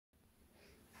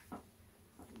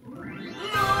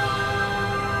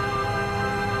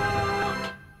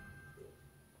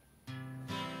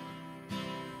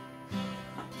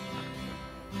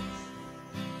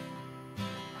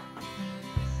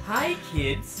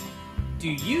kids!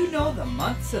 Do you know the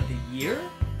months of the year?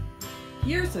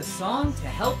 Here's a song to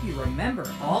help you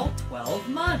remember all 12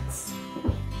 months.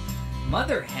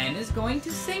 Mother Hen is going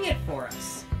to sing it for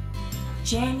us.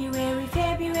 January,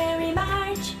 February,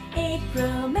 March,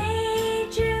 April, May,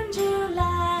 June,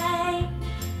 July,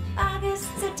 August,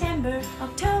 September,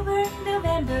 October,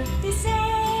 November,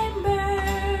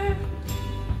 December.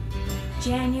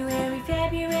 January,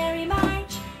 February,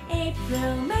 March,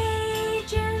 April, May,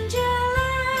 June,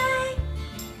 July,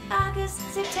 August,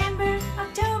 September,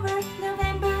 October,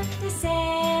 November,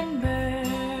 December.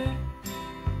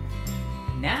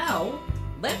 Now,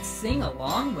 let's sing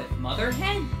along with Mother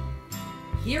Hen.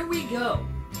 Here we go.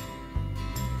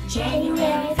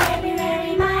 January,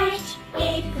 February, March,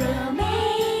 April,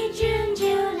 May, June,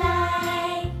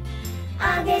 July,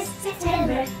 August,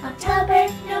 September, October,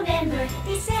 November,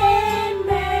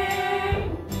 December.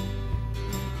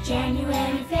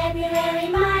 January, February,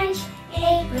 March,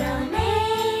 April,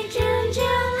 May, June,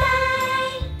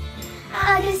 July,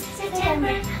 August,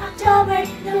 September, October,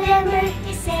 November,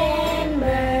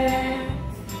 December.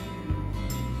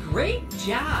 Great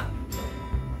job!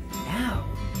 Now,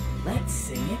 let's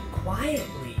sing it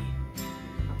quietly.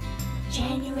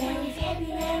 January,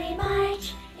 February,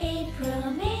 March,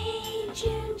 April, May,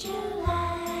 June,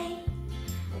 July,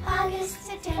 August,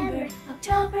 September,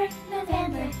 October,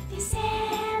 November,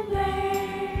 December.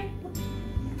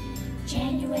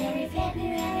 January,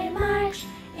 February, March,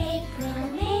 April,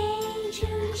 May,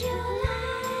 June,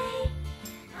 July,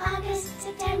 August,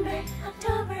 September,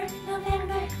 October,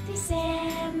 November,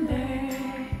 December.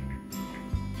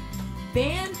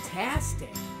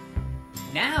 Fantastic!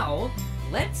 Now,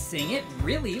 let's sing it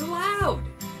really loud.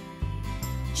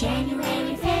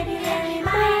 January, February,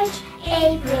 March,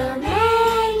 April,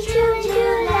 May, June,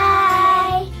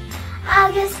 July,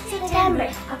 August, September,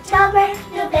 October,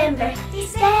 November,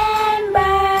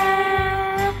 December.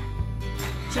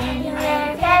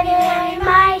 January, February,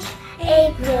 March,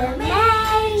 April,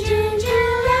 May, June,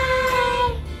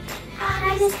 July,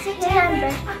 August,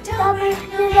 September, October,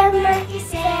 November,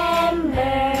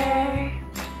 December.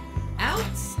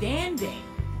 Outstanding!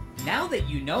 Now that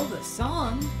you know the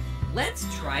song, let's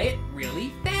try it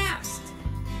really fast.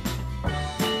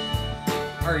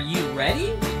 Are you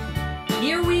ready?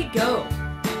 Here we go.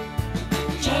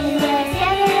 January,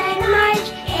 February, March,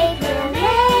 April,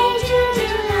 May, June,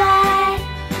 July,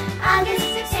 August,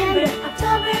 September,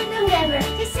 October, November,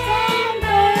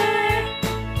 December.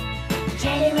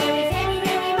 January,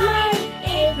 February, March,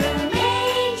 April,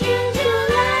 May, June,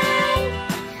 July,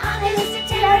 August,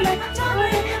 September, October,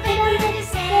 November,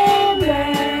 December.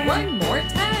 One more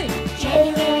time.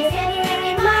 January,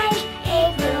 February, March,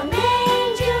 April,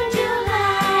 May, June,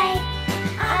 July,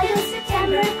 August,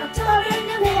 September, October,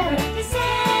 November,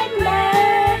 December.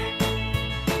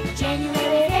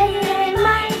 January, February,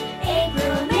 March,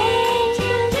 April, May,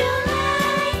 June,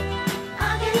 July,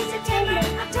 August, September,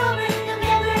 October,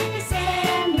 November,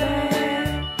 December.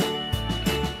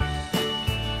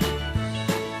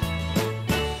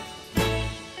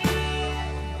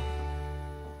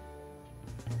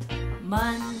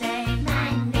 Month